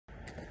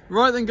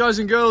Right then, guys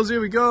and girls,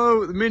 here we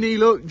go. The Mini,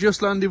 look,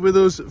 just landed with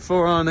us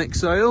for our next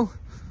sale.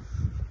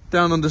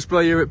 Down on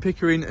display here at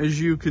Pickering,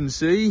 as you can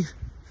see.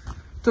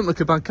 Doesn't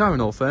look a bad car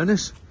in all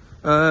fairness.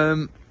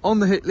 On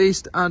the hit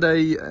list, had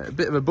a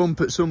bit of a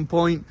bump at some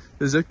point.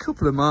 There's a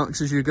couple of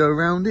marks as you go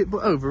around it,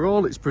 but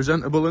overall it's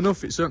presentable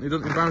enough. It certainly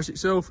doesn't embarrass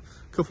itself.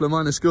 A couple of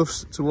minor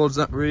scuffs towards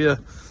that rear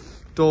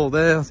door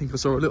there. I think I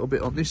saw a little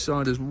bit on this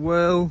side as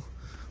well.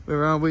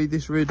 Where are we?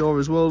 This rear door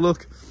as well,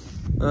 look.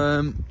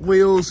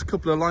 Wheels, a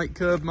couple of light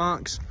curb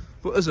marks,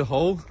 but as a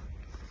whole,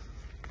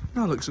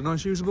 that looks a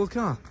nice usable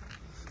car.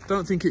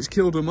 Don't think it's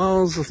killed the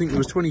miles. I think there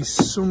was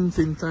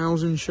 20-something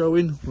thousand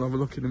showing. We'll have a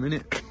look in a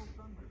minute.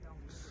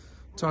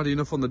 Tidy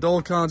enough on the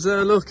door cards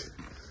there, look.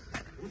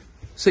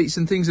 Seats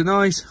and things are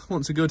nice.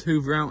 Wants a good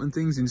hoover out and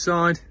things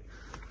inside.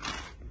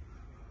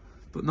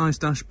 But nice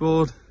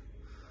dashboard.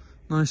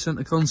 Nice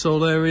centre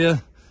console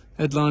area.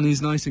 Headline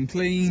is nice and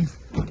clean.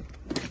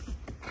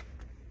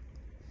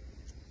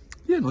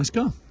 Yeah, nice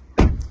car.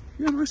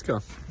 Yeah, nice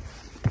car.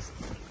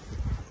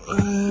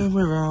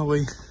 Where are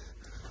we?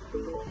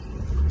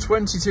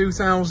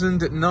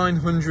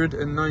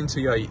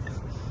 22,998.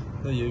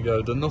 There you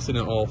go, done nothing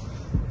at all.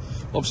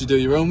 Obviously do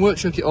your own work,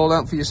 check it all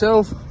out for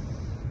yourself.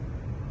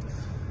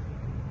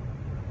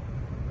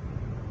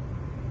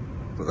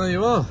 But there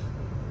you are.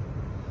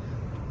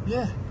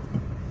 Yeah.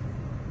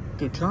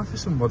 Good car for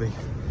somebody.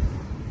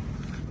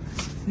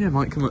 Yeah,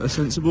 might come at a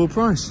sensible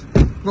price.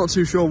 Not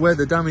too sure where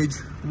the damage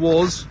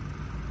was.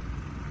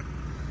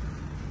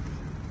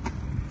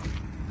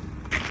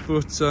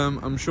 But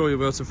I'm sure you'll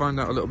be able to find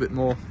out a little bit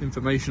more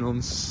information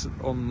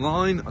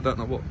online. I don't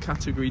know what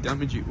category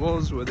damage it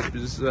was, whether it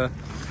was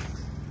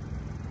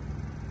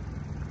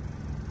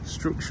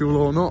structural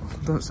or not.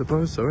 I don't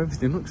suppose so.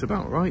 Everything looks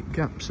about right.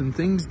 Gaps and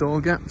things, door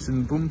gaps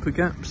and bumper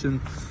gaps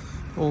and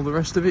all the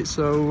rest of it.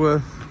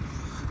 So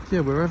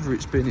yeah, wherever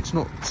it's been, it's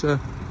not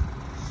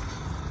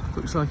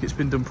looks like it's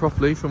been done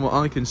properly from what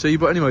I can see.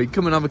 But anyway,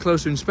 come and have a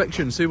closer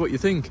inspection, see what you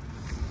think.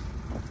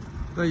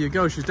 There you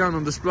go, she's down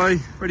on display,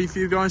 ready for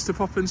you guys to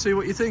pop and see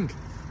what you think.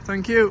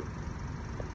 Thank you.